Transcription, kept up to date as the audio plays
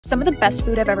Some of the best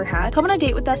food I've ever had. Come on a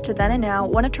date with us to Then and Now,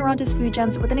 one of Toronto's food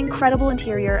gems with an incredible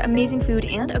interior, amazing food,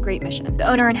 and a great mission. The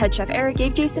owner and head chef Eric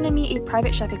gave Jason and me a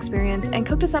private chef experience and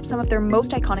cooked us up some of their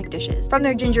most iconic dishes. From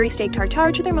their gingery steak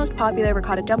tartare to their most popular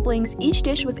ricotta dumplings, each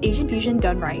dish was Asian fusion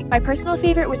done right. My personal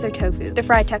favorite was their tofu. The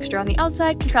fried texture on the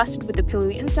outside contrasted with the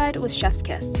pillowy inside was chef's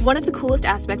kiss. One of the coolest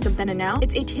aspects of Then and Now,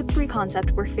 it's a tip-free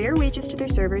concept where fair wages to their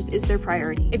servers is their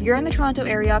priority. If you're in the Toronto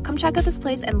area, come check out this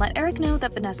place and let Eric know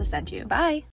that Vanessa sent you. Bye!